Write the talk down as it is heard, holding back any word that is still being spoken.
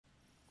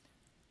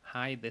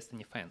Hi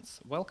Destiny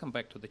fans, welcome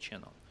back to the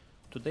channel.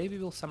 Today we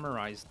will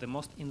summarize the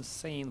most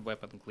insane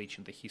weapon glitch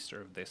in the history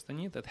of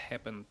Destiny that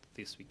happened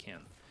this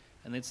weekend.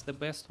 And it's the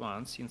best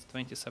one since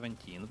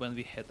 2017 when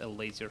we had a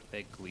Lazer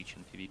Tag glitch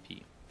in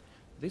PvP.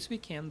 This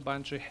weekend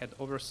Bungie had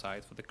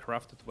oversight for the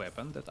crafted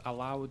weapon that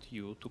allowed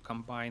you to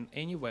combine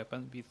any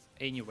weapon with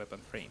any weapon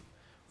frame.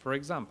 For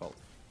example,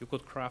 you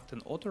could craft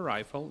an auto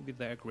rifle with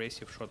the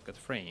aggressive shotgun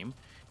frame,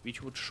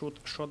 which would shoot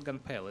shotgun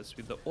pellets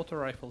with the auto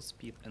rifle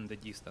speed and the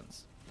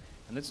distance.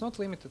 And it's not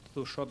limited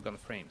to shotgun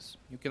frames.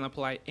 You can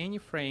apply any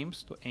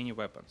frames to any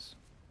weapons.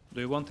 Do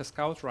you want a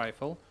scout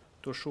rifle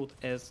to shoot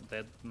as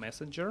that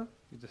messenger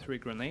with the 3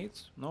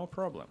 grenades? No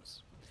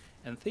problems.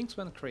 And things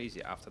went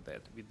crazy after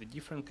that, with the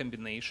different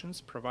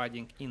combinations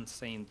providing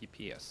insane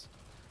DPS.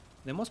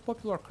 The most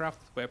popular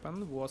crafted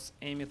weapon was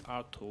Amit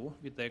R2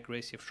 with the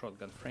aggressive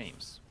shotgun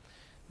frames.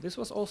 This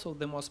was also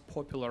the most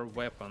popular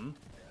weapon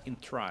in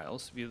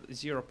trials with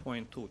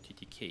 0.2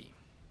 TTK.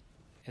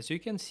 As you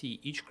can see,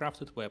 each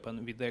crafted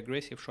weapon with the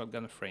aggressive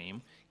shotgun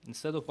frame,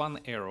 instead of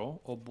one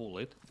arrow or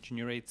bullet,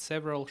 generates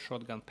several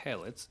shotgun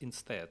pellets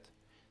instead,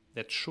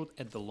 that shoot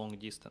at the long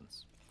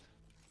distance.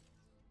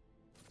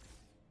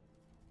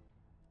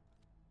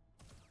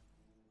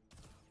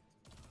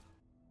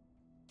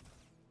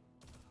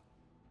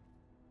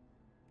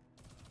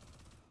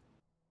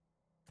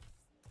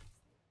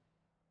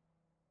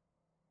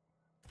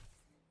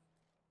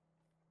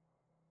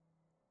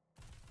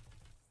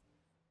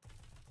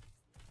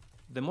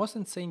 The most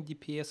insane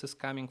DPS is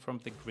coming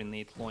from the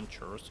grenade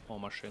launchers or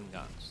machine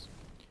guns.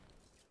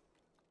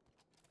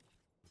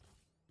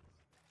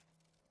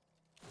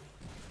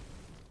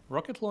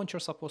 Rocket launcher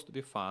is supposed to be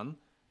fun,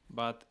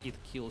 but it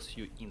kills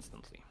you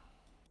instantly.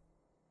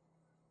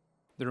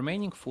 The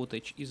remaining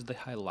footage is the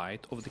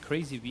highlight of the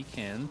crazy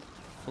weekend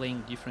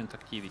playing different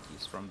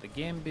activities from the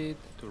gambit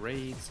to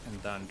raids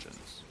and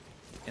dungeons.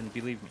 And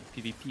believe me,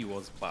 PvP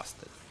was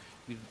busted.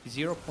 With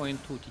 0.2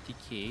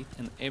 TTK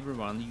and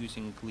everyone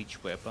using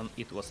glitch weapon,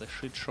 it was a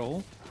shit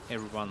show,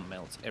 everyone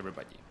melts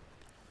everybody.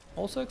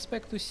 Also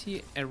expect to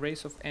see a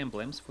race of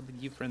emblems for the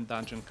different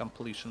dungeon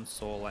completion,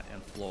 solo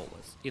and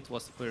flawless. It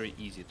was very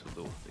easy to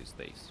do these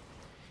days.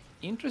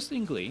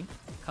 Interestingly,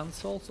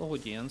 consoles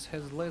audience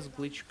has less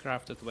glitch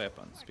crafted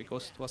weapons,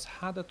 because it was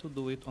harder to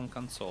do it on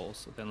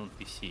consoles than on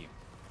PC.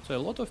 So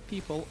a lot of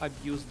people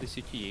abuse the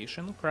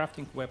situation,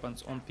 crafting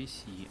weapons on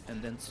PC and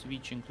then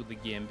switching to the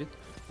gambit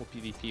or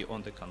PvP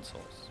on the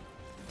consoles.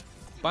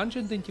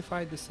 Bungie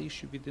identified this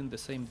issue within the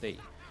same day,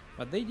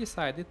 but they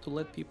decided to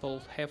let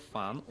people have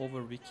fun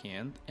over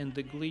weekend, and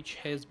the glitch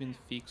has been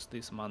fixed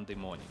this Monday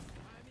morning.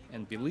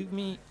 And believe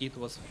me, it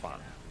was fun.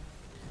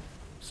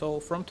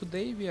 So from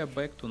today we are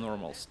back to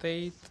normal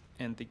state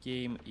and the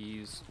game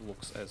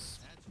looks as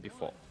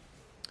before.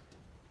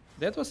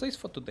 That was it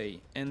for today,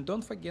 and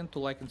don't forget to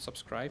like and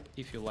subscribe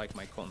if you like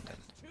my content.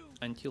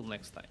 Until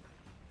next time.